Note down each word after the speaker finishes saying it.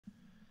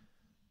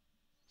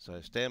So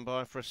stand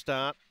by for a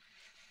start.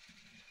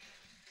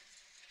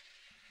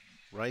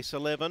 Race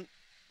 11.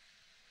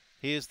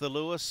 Here's the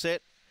lure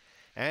set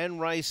and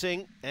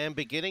racing, and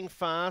beginning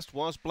fast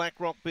was Black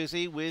Rock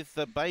Busy with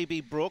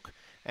Baby Brook,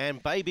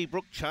 and Baby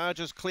Brook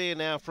charges clear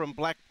now from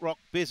Black Rock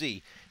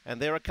Busy,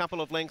 and they're a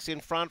couple of lengths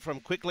in front from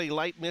Quickly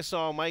Late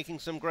Missile, making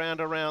some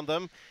ground around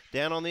them.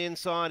 Down on the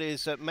inside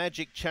is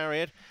Magic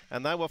Chariot,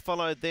 and they were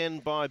followed then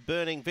by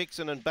Burning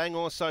Vixen and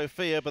Bangor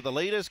Sophia, but the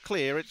leader's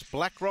clear. It's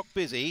Black Rock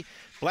Busy.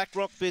 Black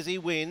Rock Busy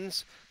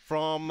wins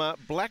from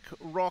Black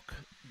Rock.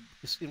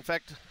 In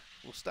fact,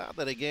 we'll start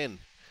that again.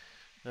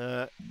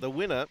 The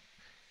winner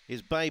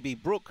is Baby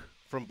Brook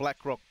from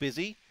Black Rock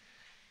Busy,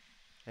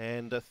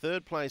 and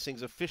third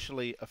placing's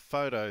officially a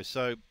photo.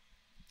 So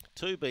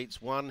 2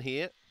 beats 1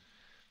 here.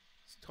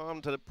 It's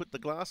time to put the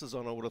glasses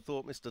on, I would have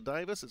thought, Mr.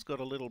 Davis. It's got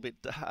a little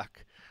bit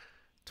dark.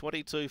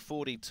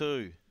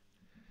 22.42.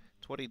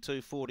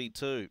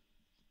 22.42.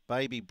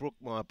 Baby Brook,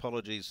 my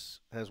apologies,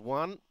 has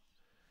won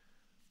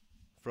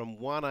from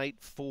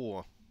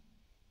 184.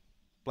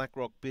 Black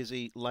Rock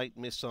Busy, Late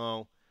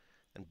Missile,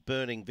 and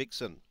Burning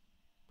Vixen.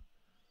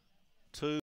 2